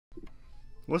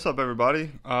What's up,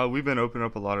 everybody? We've been opening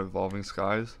up a lot of Evolving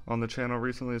Skies on the channel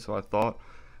recently, so I thought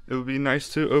it would be nice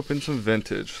to open some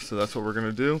vintage. So that's what we're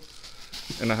gonna do.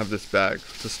 And I have this bag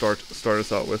to start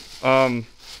us out with.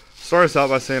 Start us out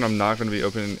by saying I'm not gonna be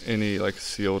opening any like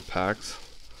sealed packs.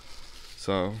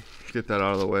 So get that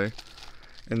out of the way.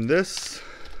 And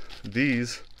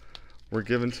these were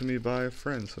given to me by a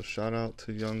friend. So shout out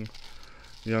to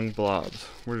young Blobs.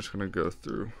 We're just gonna go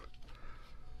through.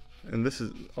 And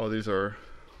these are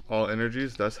all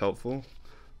energies. That's helpful.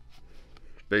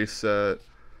 Base set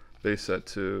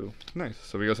 2. Nice.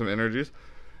 So we got some energies.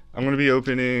 I'm going to be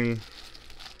opening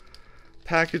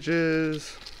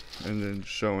packages and then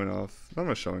showing off.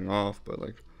 Not showing off, but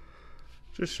like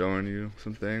just showing you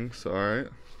some things. So, alright.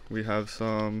 We have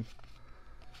some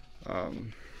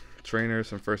trainers,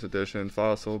 some first edition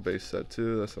fossil, base set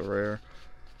 2. That's a rare.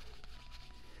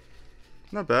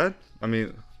 Not bad. I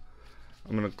mean,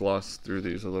 I'm going to gloss through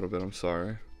these a little bit. I'm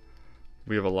sorry.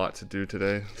 We have a lot to do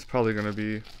today. It's probably going to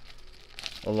be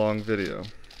a long video.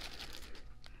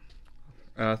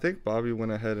 And I think Bobby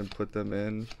went ahead and put them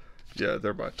in. Yeah,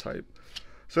 they're by type.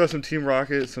 So I have some Team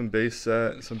Rocket, some base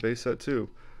set 2.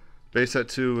 Base set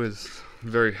 2 is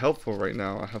very helpful right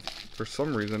now. I have, for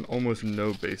some reason, almost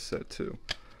no base set 2.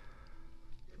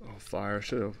 Oh, fire. I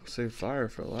should have saved fire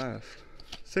for last.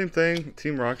 Same thing.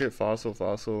 Team Rocket,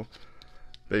 fossil,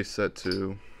 base set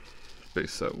 2,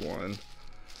 base set 1.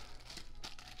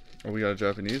 Oh, we got a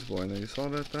Japanese boy in there. You saw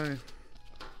that thing?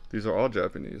 These are all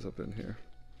Japanese up in here.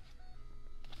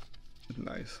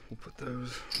 Nice. We'll put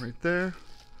those right there.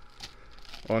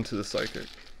 On to the Psychic.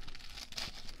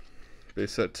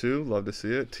 Base set 2. Love to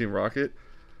see it. Team Rocket.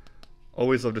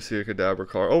 Always love to see a Kadabra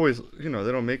card. Always, you know,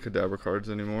 they don't make Kadabra cards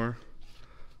anymore.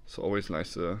 So always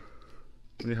nice to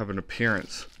have an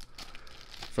appearance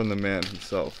from the man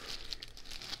himself.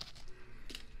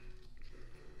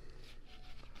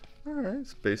 Alright,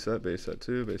 it's base set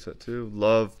 2, base set 2.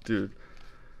 Love, dude.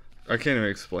 I can't even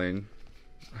explain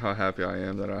how happy I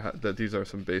am that these are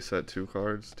some base set 2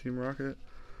 cards. Team Rocket.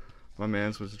 My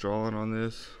man's was drawing on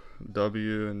this.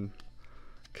 W and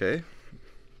K.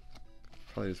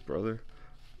 Probably his brother.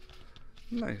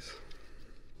 Nice.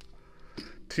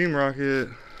 Team Rocket.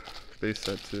 Base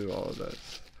set 2. All of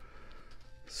that's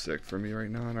sick for me right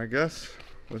now. And I guess,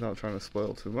 without trying to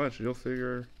spoil too much, you'll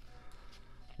figure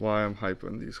why I'm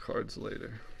hyping these cards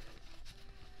later.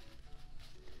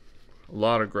 A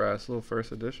lot of grass, little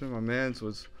first edition. My man's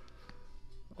was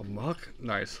a muck.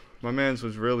 Nice. My man's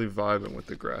was really vibing with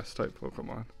the grass type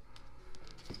Pokemon.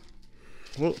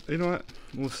 Well, you know what?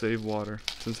 We'll save water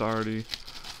since I already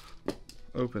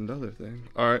opened other thing.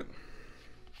 Alright.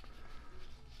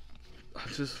 I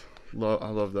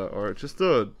love that art. Just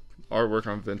the artwork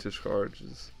on vintage cards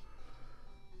is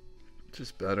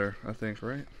just better, I think,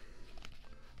 right?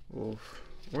 Oof.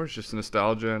 Or it's just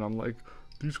nostalgia and I'm like,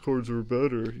 these cards are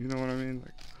better, you know what I mean?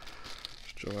 Like,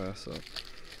 just your ass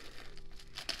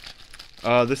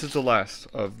up. This is the last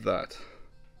of that.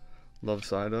 Love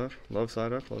side up. Love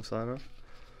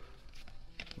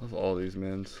all these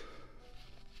mins.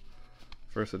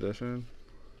 First edition.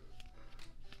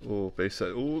 Ooh, base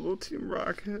set. Ooh, little Team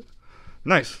Rocket.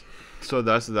 Nice. So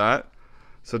that's that.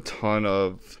 It's a ton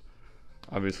of,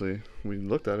 obviously, we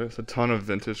looked at it. It's a ton of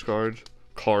vintage cards.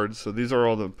 So these are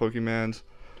all the Pokemons.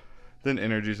 Then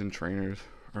energies and trainers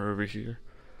are over here.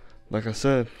 Like I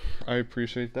said, I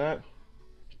appreciate that.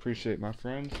 Appreciate my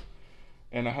friends.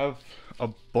 And I have a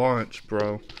bunch,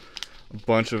 bro. A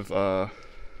bunch of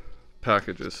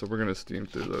packages. So we're going to steam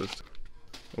through those.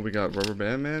 Oh, we got Rubber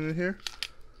Band Man in here.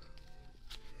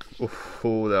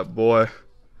 Oh, that boy.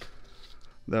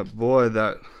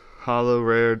 That hollow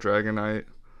rare Dragonite.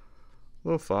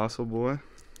 Little fossil boy.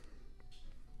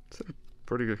 It's in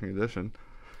pretty good condition.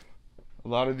 A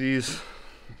lot of these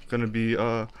gonna be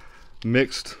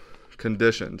mixed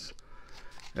conditions,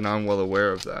 and I'm well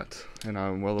aware of that, and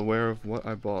I'm well aware of what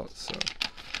I bought. So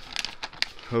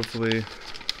hopefully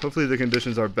the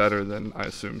conditions are better than I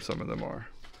assume some of them are,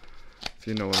 if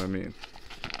you know what I mean.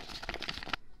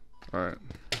 All right,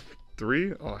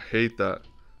 3. Oh, I hate that,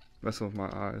 messing with my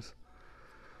eyes.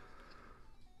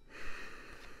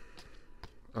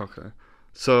 Okay,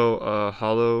 so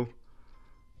hollow.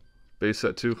 Base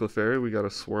set 2 Clefairy, we got a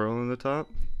swirl in the top.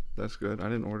 That's good. I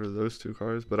didn't order those 2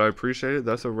 cards, but I appreciate it.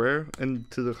 That's a rare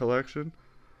into the collection.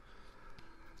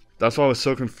 That's why I was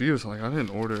so confused. Like, I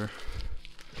didn't order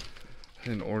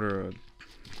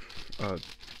a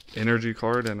energy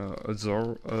card and a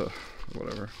Zoro,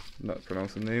 whatever. I'm not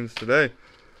pronouncing names today.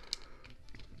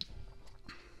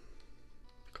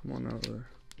 Come on out there.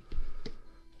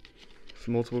 There's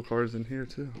multiple cards in here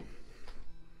too.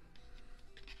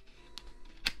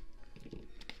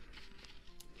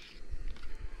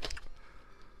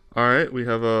 Alright, we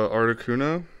have a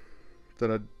Articuno that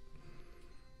I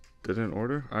didn't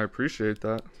order. I appreciate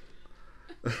that.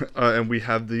 And we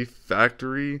have the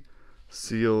factory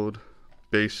sealed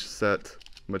base set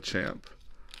Machamp.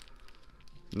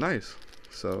 Nice.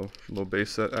 So, a little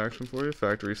base set action for you.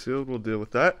 Factory sealed. We'll deal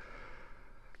with that.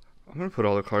 I'm going to put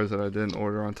all the cards that I didn't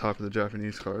order on top of the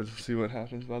Japanese cards. See what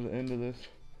happens by the end of this.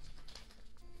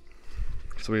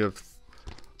 So we have,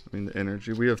 the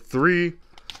energy. We have 3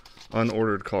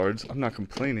 unordered cards. I'm not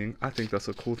complaining. I think that's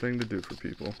a cool thing to do for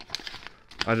people.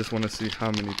 I just want to see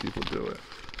how many people do it.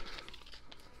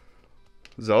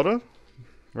 Zelda,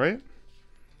 right?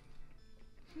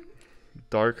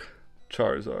 Dark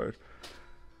Charizard.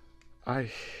 I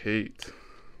hate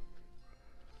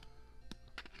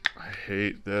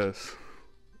this.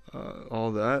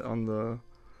 All that on the...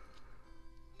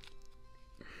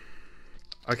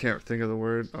 I can't think of the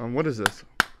word. What is this?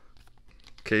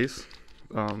 Case?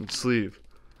 Sleeve.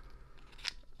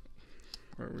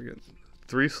 Alright, we get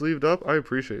 3 sleeved up. I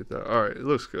appreciate that. Alright, it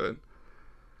looks good.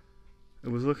 It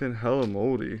was looking hella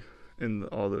moldy in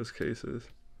all those cases.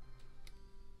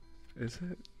 Is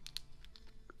it?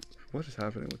 What is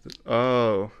happening with it?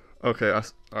 Oh, okay.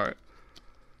 Alright.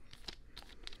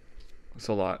 It's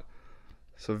a lot.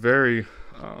 So very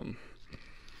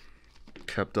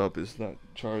kept up is that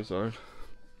Charizard.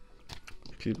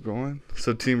 Keep going.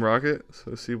 So Team Rocket.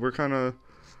 So see, we're kind of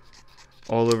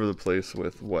all over the place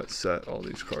with what set all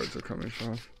these cards are coming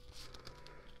from.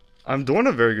 I'm doing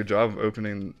a very good job of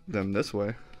opening them this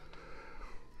way.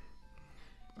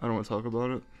 I don't want to talk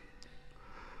about it.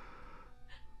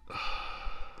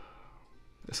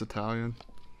 It's Italian.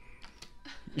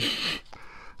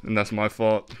 And that's my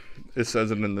fault. It says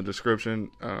it in the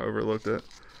description. I overlooked it.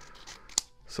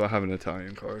 So I have an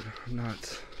Italian card. I'm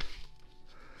not...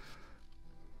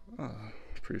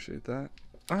 appreciate that.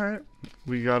 Alright.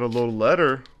 We got a little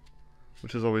letter,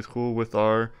 which is always cool, with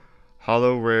our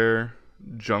Holo Rare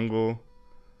Jungle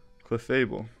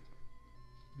Clefable.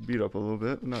 Beat up a little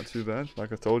bit, not too bad.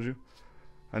 Like I told you,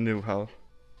 I knew how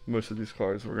most of these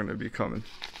cards were going to be coming.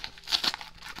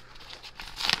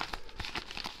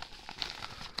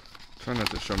 Try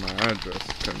not to show my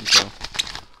address, couldn't tell.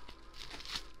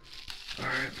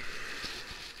 Alright.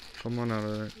 Come on out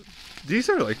of there. These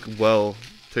are like well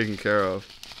taken care of.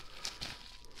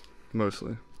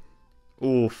 Mostly.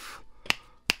 Oof.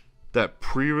 That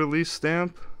pre-release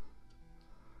stamp.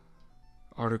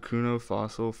 Articuno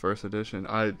Fossil First Edition.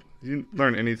 You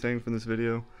learn anything from this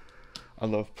video? I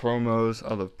love promos.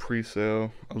 I love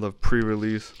pre-sale. I love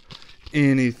pre-release.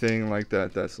 Anything like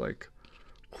that that's like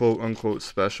quote unquote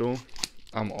special.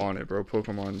 I'm on it, bro.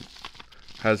 Pokemon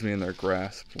has me in their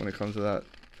grasp when it comes to that.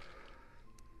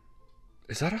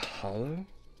 Is that a holo?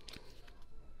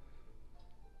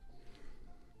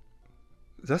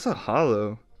 That's a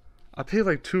holo. I paid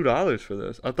like $2 for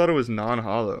this. I thought it was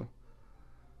non-holo.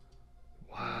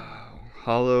 Wow.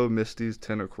 Holo Misty's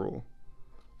Tentacruel.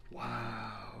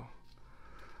 Wow.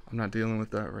 I'm not dealing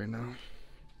with that right now.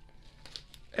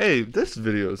 Hey, this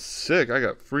video is sick. I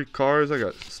got free cards. I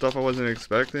got stuff I wasn't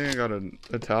expecting. I got an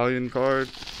Italian card.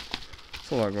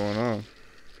 There's a lot going on.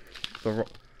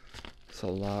 It's a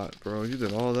lot, bro. You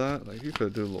did all that. Like, you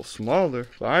could do a little smaller,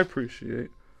 but I appreciate.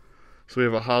 So we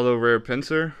have a Holo Rare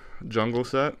Pinsir Jungle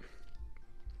set.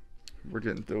 We're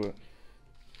getting through it.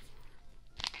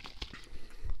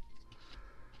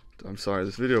 I'm sorry,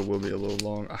 this video will be a little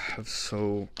long. I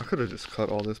could have just cut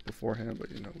all this beforehand, but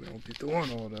you know, we don't be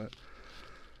doing all that.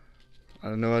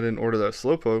 I know I didn't order that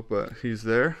Slowpoke, but he's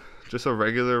there. Just a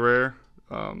regular rare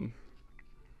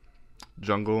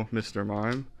Jungle Mr.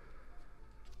 Mime.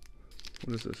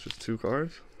 What is this? Just 2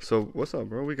 cards? So what's up,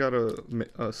 bro? We got a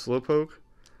Slowpoke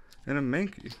and a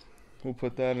Mankey. We'll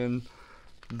put that in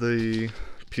the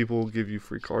people give you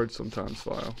free cards sometimes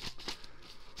file.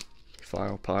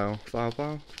 File.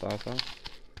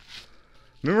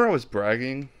 Remember I was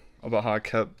bragging about how I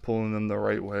kept pulling them the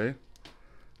right way?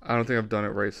 I don't think I've done it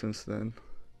right since then.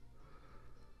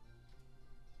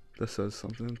 This says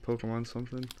something. Pokemon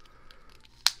something.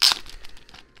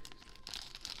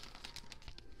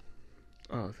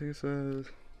 Oh, I think it says...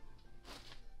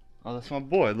 Oh, that's my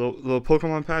boy. Little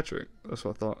Pokemon Patrick. That's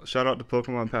what I thought. Shout out to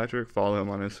Pokemon Patrick. Follow him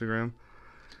on Instagram.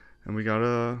 And we got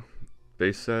a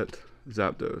base set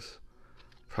Zapdos.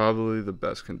 Probably the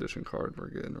best condition card we're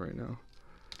getting right now.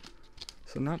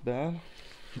 So not bad.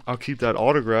 I'll keep that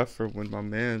autograph for when my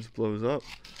man's blows up.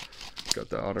 Got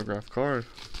that autograph card.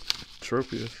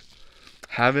 Tropius.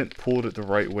 Haven't pulled it the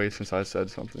right way since I said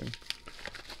something.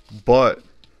 But,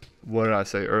 what did I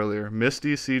say earlier?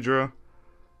 Misty Seadra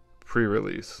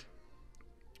pre-release.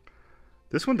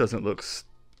 This one doesn't look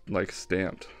like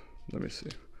stamped. Let me see.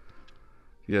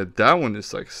 Yeah, that one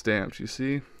is like stamped. You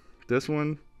see? This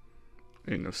one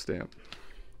ain't no stamp.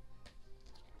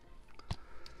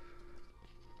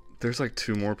 There's like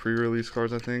 2 more pre-release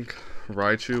cards, I think.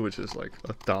 Raichu, which is like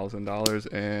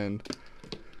 $1,000, and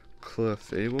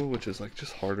Clefable, which is like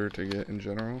just harder to get in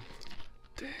general.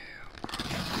 Damn.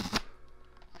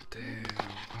 Damn,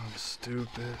 I'm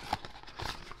stupid.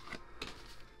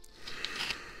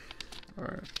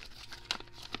 Alright.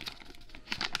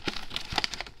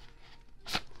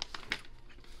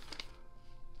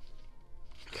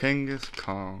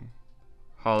 Kangaskhan.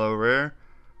 Holo Rare.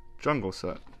 Jungle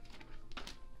set.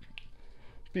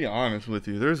 Be honest with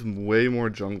you, there's way more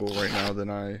jungle right now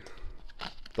than I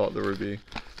thought there would be.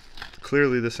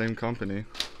 Clearly the same company.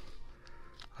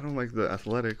 I don't like the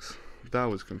athletics. That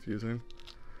was confusing.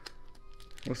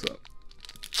 What's up?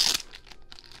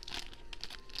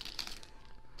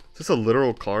 Is this a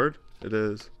literal card? It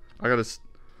is. I got a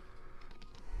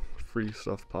free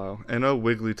stuff pile. And a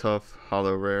Wigglytuff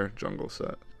Holo Rare Jungle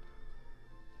set.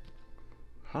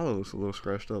 Holo looks a little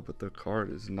scratched up, but the card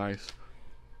is nice.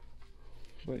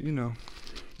 But you know,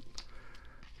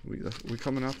 we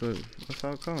coming out the, that's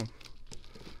how it comes.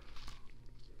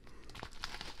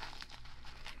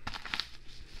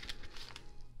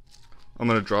 I'm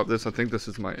gonna drop this. I think this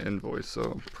is my invoice, so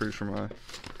I'm pretty sure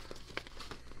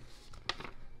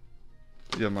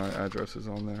my address is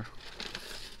on there.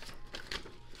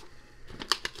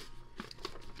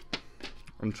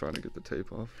 I'm trying to get the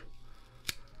tape off.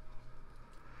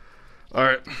 All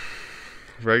right.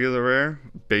 Regular Rare,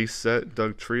 base set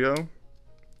Dugtrio.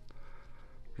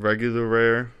 Regular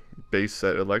Rare, base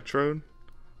set Electrode.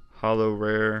 Holo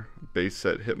Rare, base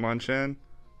set Hitmonchan.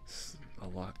 A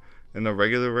lot. And the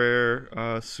regular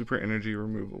rare Super Energy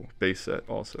Removal, base set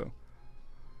also.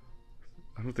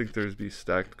 I don't think there's be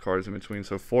stacked cards in between,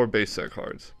 so 4 base set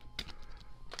cards.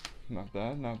 Not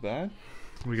bad, not bad.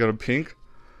 We got a pink.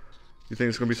 You think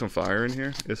it's gonna be some fire in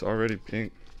here? It's already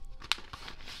pink.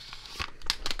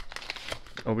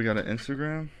 Oh, we got an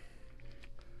Instagram.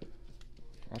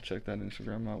 I'll check that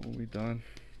Instagram out when we done.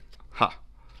 Ha!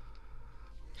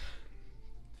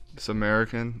 It's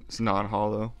American. It's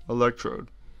non-holo. Electrode.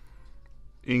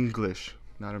 English,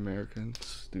 not American.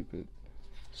 Stupid.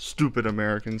 Stupid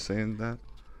Americans saying that.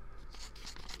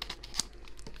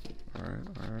 Alright,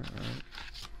 alright, alright.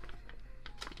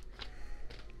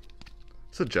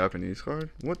 It's a Japanese card.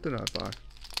 What did I buy?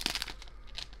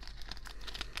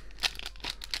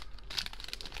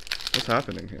 What's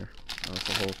happening here? Oh, it's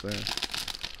the whole thing.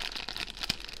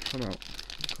 Come out.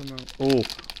 Come out. Oh,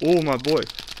 oh, my boy.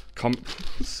 Come,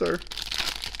 sir.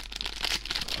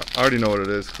 I already know what it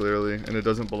is, clearly, and it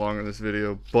doesn't belong in this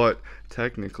video, but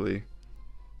technically,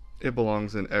 it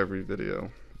belongs in every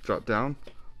video. Drop down.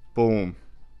 Boom.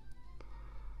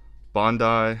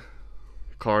 Bondi.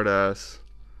 Carddass.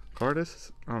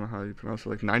 Carddass? I don't know how you pronounce it.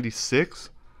 Like 96?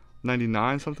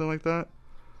 99? Something like that?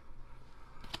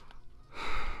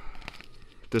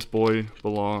 This boy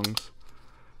belongs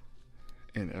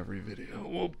in every video.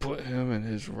 We'll put him in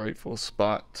his rightful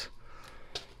spot.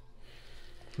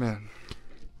 Man,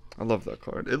 I love that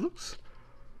card. It looks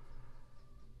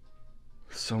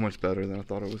so much better than I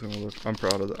thought it was going to look. I'm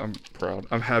proud of that. I'm proud.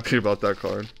 I'm happy about that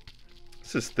card.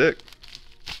 This is thick.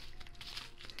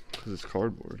 Because it's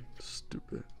cardboard.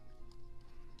 Stupid.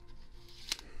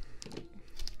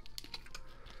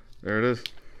 There it is.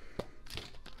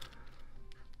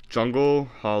 Jungle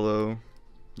Holo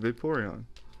Vaporeon.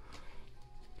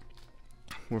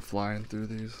 We're flying through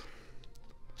these.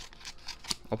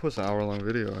 I'll post an hour-long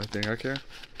video. I think I care.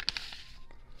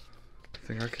 I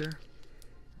think I care.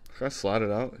 Can I slide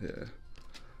it out?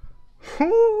 Yeah.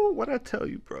 Ooh, what'd I tell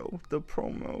you, bro? The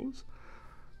promos.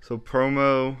 So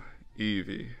promo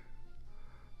Eevee.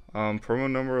 Promo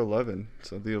number 11.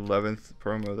 So the 11th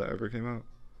promo that ever came out.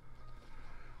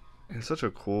 And such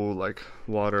a cool, like,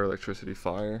 water, electricity,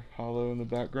 fire holo in the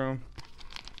background.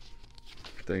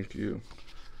 Thank you.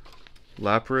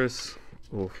 Lapras.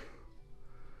 Oh.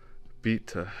 Beat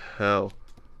to hell.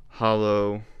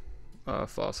 Holo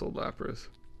fossil Lapras.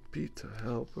 Beat to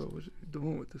hell, bro. What you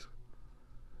doing with this?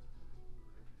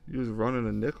 You was running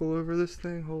a nickel over this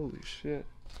thing? Holy shit.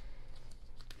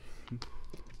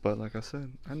 But like I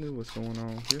said, I knew what's going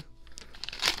on here.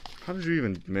 How did you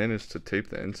even manage to tape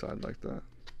the inside like that?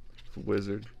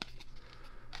 Wizard.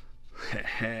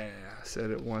 I said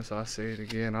it once, I say it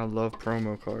again. I love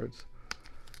promo cards.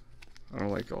 I don't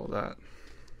like all that.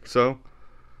 So,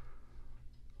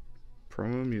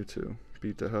 promo Mewtwo.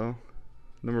 Beat the hell.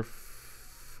 Number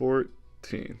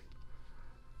 14.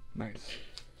 Nice.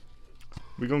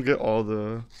 We're gonna get all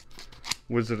the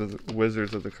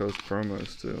Wizards of the Coast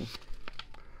promos too.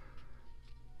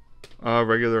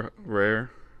 Regular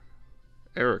rare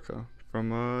Erica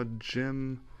from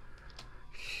Jim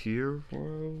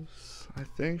Heroes, I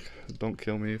think. Don't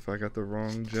kill me if I got the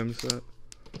wrong gem set.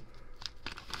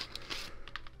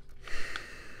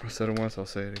 I said it once, I'll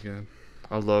say it again.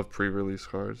 I love pre-release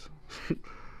cards.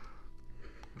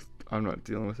 I'm not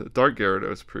dealing with it. Dark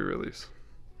Gyarados pre-release.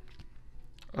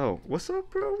 Oh, what's up,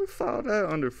 bro? We filed that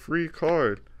under free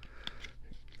card.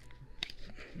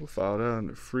 We'll file that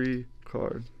under free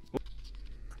card.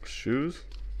 Shoes?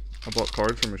 I bought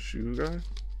cards from a shoe guy.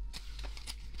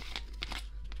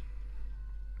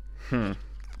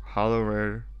 Hollow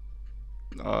rare.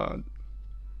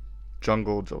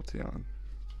 Jungle Jolteon.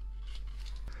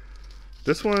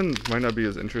 This one might not be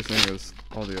as interesting as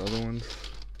all the other ones.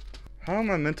 How am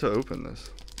I meant to open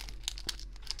this?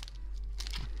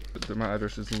 My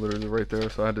address is literally right there,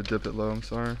 so I had to dip it low. I'm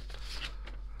sorry.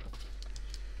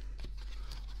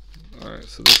 Alright,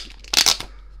 so this...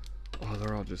 Oh,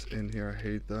 they're all just in here. I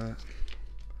hate that.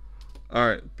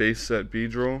 Alright, base set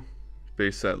Beedrill,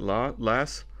 base set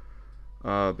Lass,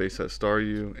 base set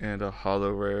Staryu, and a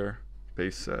hollow rare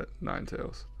base set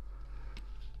Ninetales.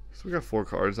 So we got 4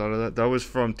 cards out of that. That was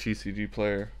from TCG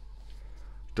Player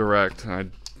Direct. I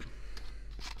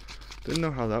didn't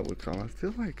know how that would come. I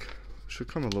feel like it should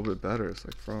come a little bit better. It's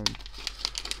like from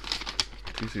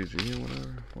TCG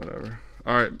or whatever.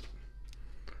 Alright.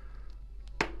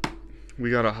 We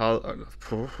got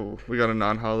a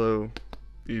non-hollow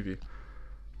Eevee.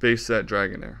 Base set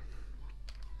Dragonair.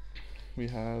 We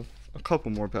have a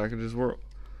couple more packages. We're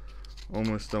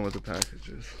almost done with the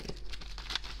packages.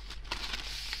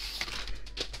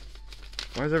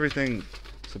 Why is everything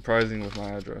surprising with my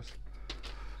address?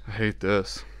 I hate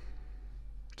this.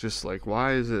 Just like,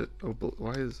 why is it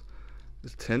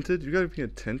tinted? You gotta be a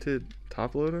tinted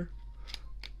top loader?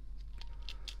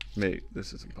 Mate,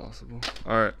 this is impossible.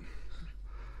 Alright.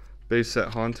 Base set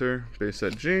Haunter, base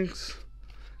set Jinx,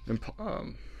 I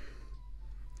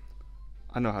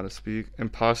know how to speak.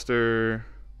 Imposter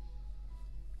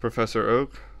Professor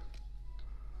Oak.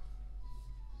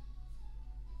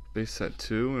 Base set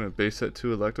 2 and a base set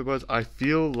 2 Electabuzz. I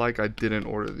feel like I didn't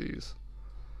order these.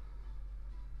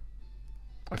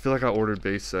 I feel like I ordered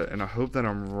base set, and I hope that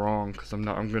I'm wrong, because I'm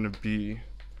gonna be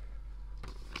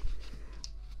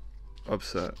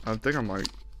upset. I think I'm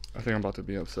about to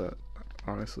be upset,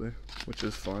 honestly, which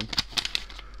is fun.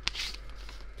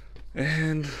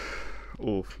 And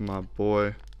oof, my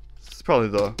boy. This is probably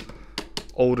the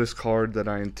oldest card that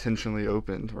I intentionally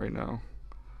opened right now.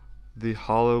 The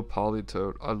Hollow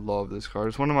Politoed. I love this card.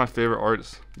 It's one of my favorite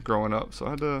arts growing up, so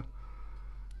I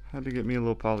had to get me a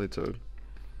little Politoed.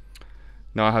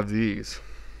 Now I have these.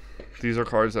 These are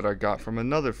cards that I got from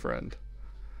another friend,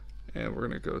 and we're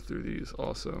gonna go through these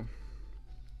also.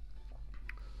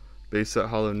 Base set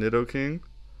Hollow Nidoking,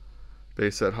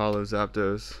 base set Hollow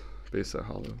Zapdos, base set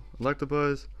Hollow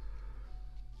Electabuzz,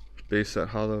 base set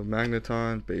Hollow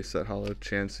Magneton, base set Hollow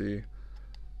Chansey,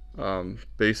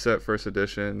 base set first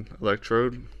edition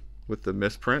Electrode with the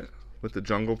misprint, with the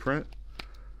jungle print,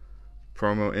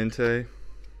 promo Entei,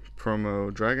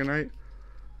 promo Dragonite.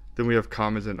 Then we have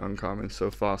commons and uncommons,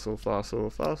 so Fossil, Fossil,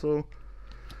 Fossil,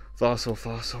 Fossil,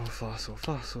 Fossil, Fossil,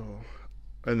 Fossil.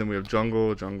 And then we have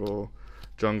Jungle, Jungle,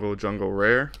 Jungle, Jungle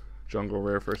Rare, Jungle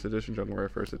Rare first edition, Jungle Rare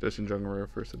first edition, Jungle Rare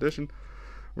first edition,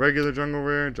 regular Jungle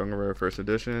Rare first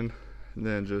edition, and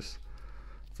then just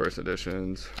first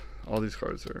editions. All these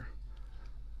cards are,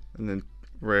 and then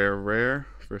rare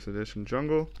first edition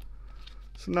Jungle.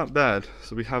 So not bad.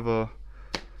 So we have a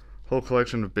whole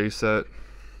collection of base set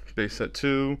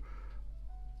 2,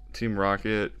 Team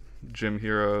Rocket, Gym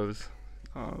Heroes,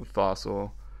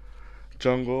 Fossil,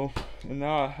 Jungle, and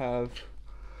now I have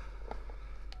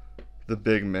the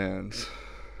big mans.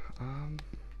 I'm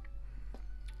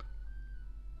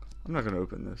not gonna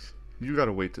open this. You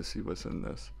gotta wait to see what's in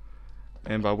this.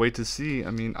 And by wait to see,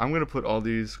 I mean I'm gonna put all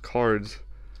these cards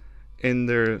in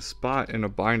their spot in a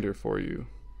binder for you,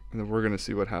 and then we're gonna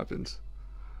see what happens.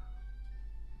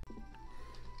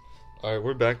 Alright,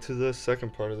 we're back to the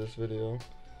second part of this video,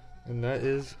 and that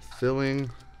is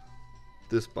filling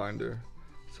this binder.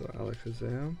 So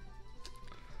Alakazam,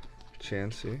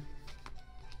 Chansey,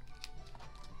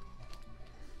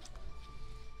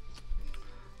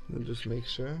 then just make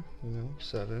sure,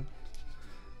 7.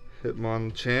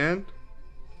 Hitmonchan.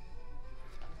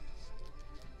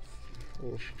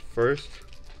 First,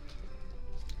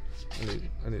 I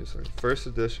need a second. First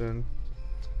edition,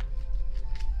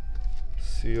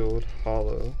 sealed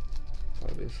hollow,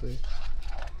 obviously.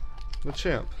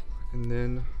 Machamp, and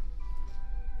then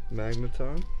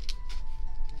Magneton.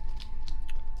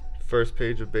 First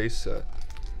page of base set.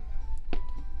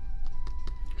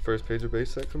 First page of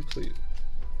base set complete.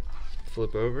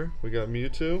 Flip over. We got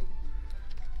Mewtwo.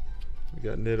 We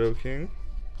got Nidoking.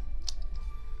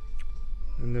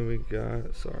 And then we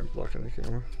got, sorry, I'm blocking the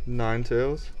camera,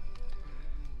 Ninetales.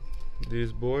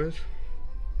 These boys.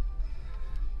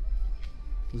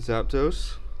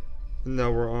 Zapdos. And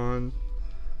now we're on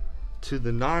to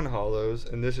the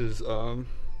non-holos, and this is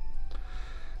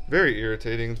very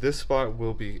irritating. This spot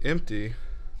will be empty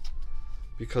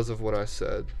because of what I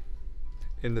said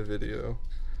in the video.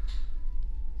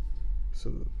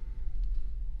 So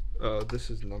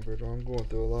this is numbered. I'm going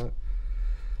through a lot.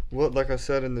 Well, like I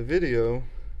said in the video,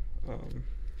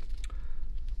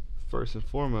 first and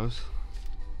foremost,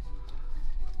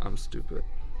 I'm stupid.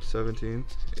 17,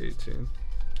 18,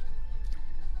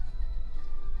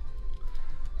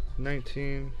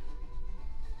 19.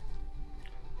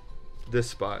 This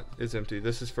spot is empty.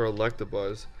 This is for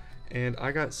Electabuzz, and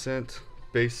I got sent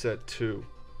base set 2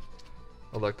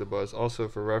 Electabuzz. Also,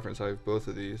 for reference, I have both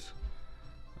of these.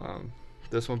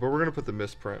 This one, but we're gonna put the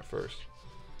misprint first.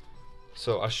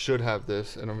 So I should have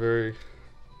this, and I'm very,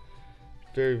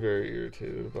 very, very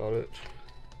irritated about it.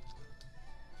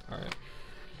 All right.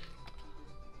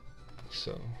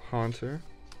 So Haunter,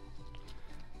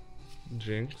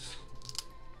 Jinx.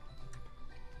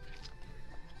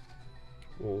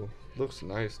 Oh, looks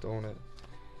nice, don't it?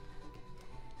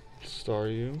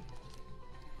 Staryu.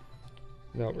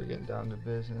 Now we're getting down to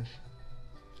business.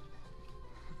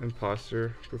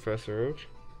 Imposter, Professor Oak.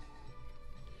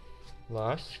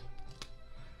 Last,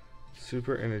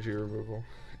 Super Energy Removal.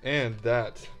 And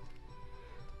that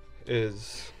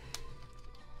is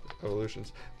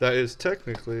Evolutions. That is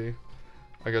technically,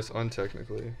 I guess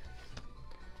untechnically,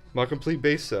 my complete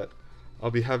base set. I'll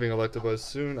be having Electabuzz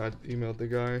soon. I emailed the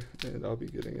guy, and I'll be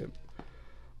getting it.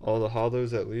 All the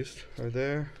holos at least are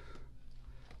there.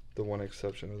 The one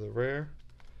exception of the rare.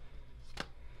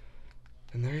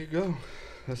 And there you go.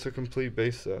 That's a complete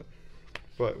base set.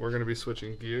 But we're going to be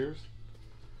switching gears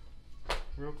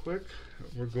real quick.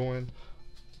 We're going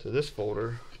to this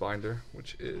folder binder,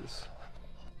 which is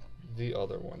the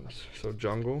other ones. So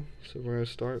Jungle. So we're going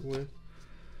to start with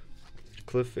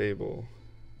Clefable.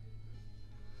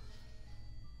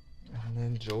 And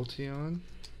then Jolteon.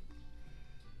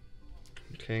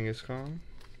 Kangaskhan.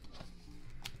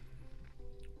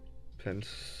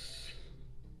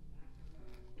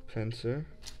 Pinsir.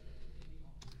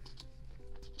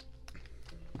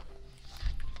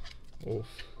 Wolf.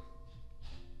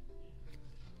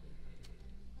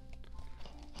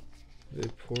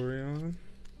 Vaporeon.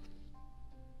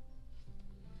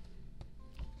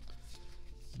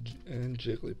 And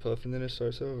Jigglypuff, and then it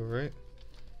starts over, right?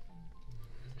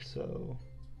 So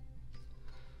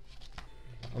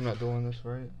I'm not doing this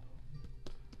right.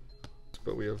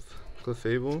 But we have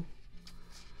Clefable,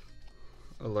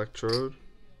 Electrode.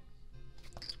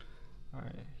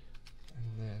 Alright.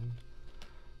 And then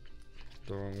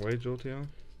the wrong way, Jolteon.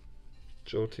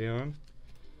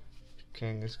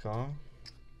 Kangaskhan.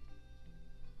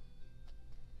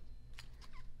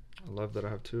 I love that I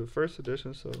have 2 first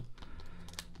edition, so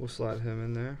we'll slide him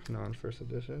in there. Non-first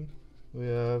edition. We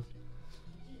have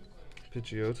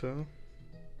Pidgeotto,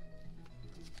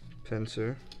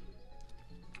 Pinsir,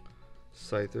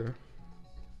 Scyther,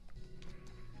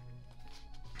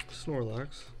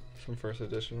 Snorlax, some first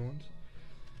edition ones,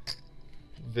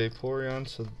 Vaporeon,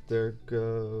 so there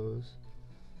goes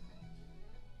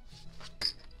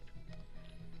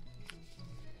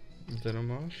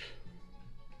Venomoth,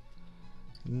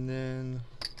 and then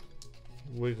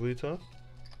Wigglytuff.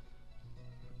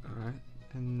 Alright,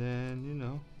 and then, you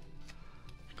know,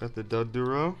 got the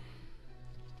Doduro.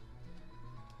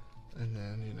 And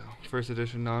then, you know, first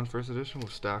edition, non-first edition, we'll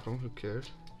stack them, who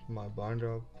cares? My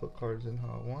binder, I'll put cards in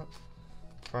how I want.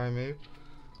 Primeape,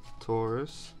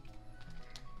 Taurus,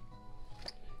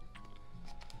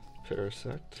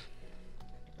 Parasect,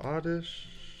 Oddish,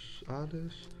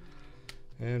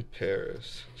 and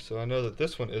Paris. So I know that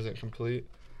this one isn't complete.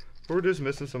 We're just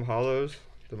missing some holos.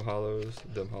 Them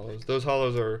holos. Those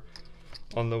holos are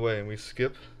on the way, and we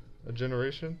skip a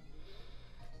generation.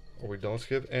 Or we don't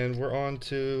skip, and we're on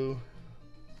to,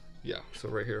 yeah, so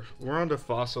right here. We're on to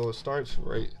Fossil. It starts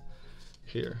right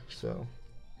here. So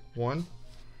 1,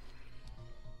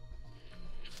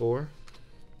 4,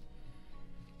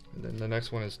 and then the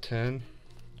next one is 10.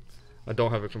 I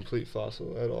don't have a complete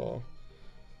Fossil at all.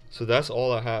 So that's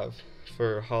all I have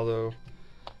for holo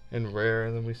and rare,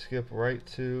 and then we skip right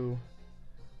to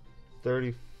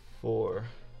 34.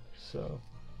 So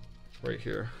right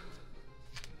here.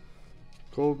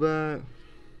 Golbat,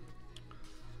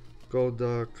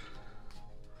 Golduck,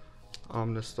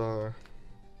 Omnistar.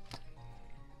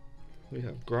 We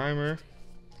have Grimer,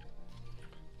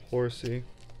 Horsey,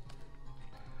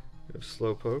 we have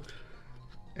Slowpoke,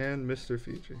 and Mr.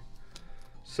 Fiji.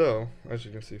 So, as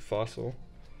you can see, Fossil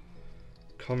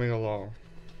coming along.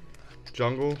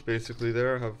 Jungle, basically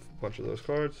there, I have a bunch of those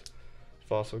cards.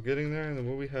 Fossil getting there, and then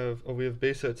what we have, oh, we have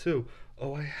base set 2.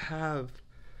 Oh, I have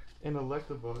an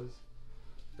Electabuzz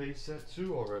base set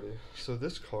 2 already. So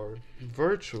this card,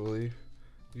 virtually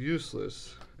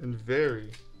useless and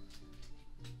very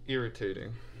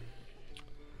irritating.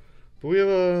 But we have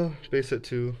a base set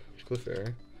 2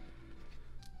 Clefairy,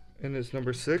 and it's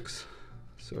number 6,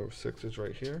 so 6 is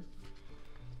right here.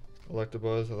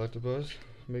 Electabuzz,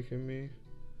 making me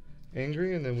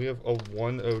angry. And then we have a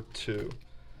 102.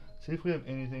 See if we have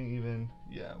anything even.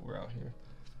 Yeah, we're out here.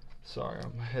 Sorry,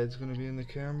 my head's gonna be in the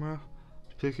camera.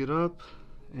 Pick it up,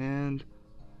 and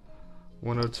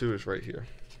 102 is right here.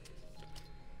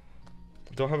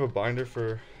 Don't have a binder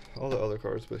for all the other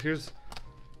cards, but here's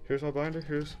my binder.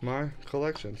 Here's my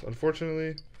collections.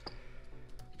 Unfortunately,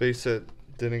 base set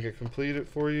didn't get completed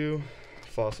for you.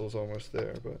 Fossil's almost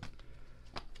there, but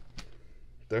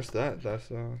there's that. That's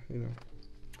you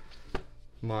know,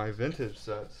 my vintage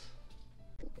sets.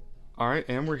 All right,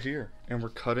 and we're here, and we're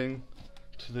cutting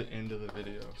to the end of the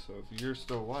video. So if you're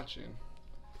still watching,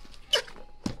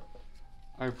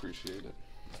 I appreciate it.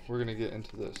 We're gonna get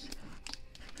into this.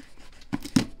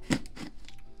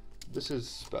 This is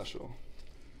special.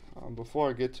 Before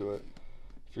I get to it,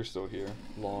 if you're still here,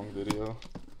 long video,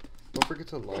 don't forget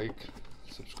to like,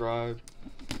 subscribe,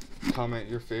 comment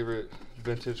your favorite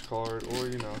vintage card, or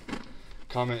you know,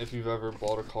 comment if you've ever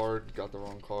bought a card, got the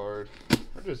wrong card,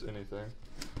 or just anything.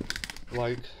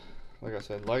 Like I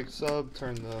said, like, sub,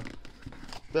 turn the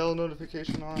bell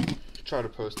notification on. Try to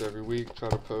post every week. Try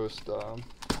to post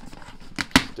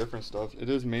different stuff. It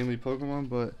is mainly Pokemon,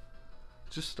 but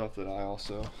just stuff that I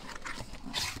also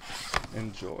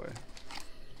enjoy.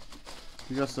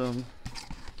 We got some.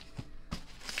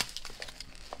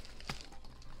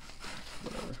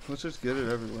 Whatever. Let's just get it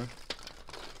everywhere.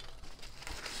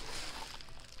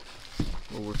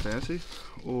 Oh, we're fancy.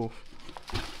 Oh.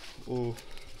 Oh.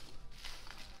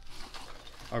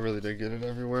 I really did get it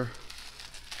everywhere.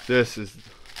 This is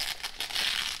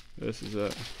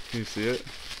it. Can you see it?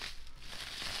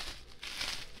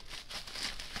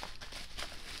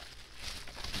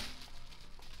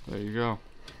 There you go.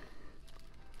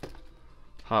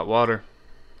 Hot water.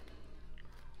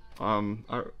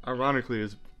 Ironically,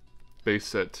 is base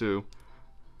set 2.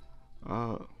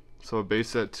 So a base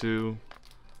set 2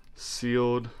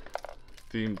 sealed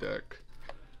theme deck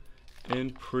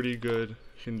in pretty good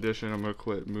condition. I'm gonna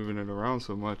quit moving it around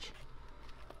so much,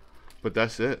 but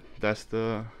that's it. That's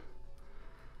the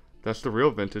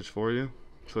real vintage for you.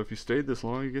 So if you stayed this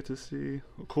long, you get to see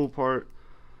a cool part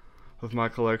of my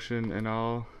collection, and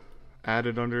I'll add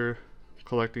it under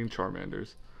collecting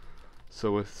Charmanders.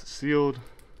 So with sealed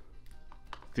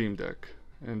theme deck,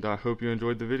 and I hope you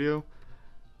enjoyed the video.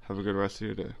 Have a good rest of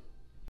your day.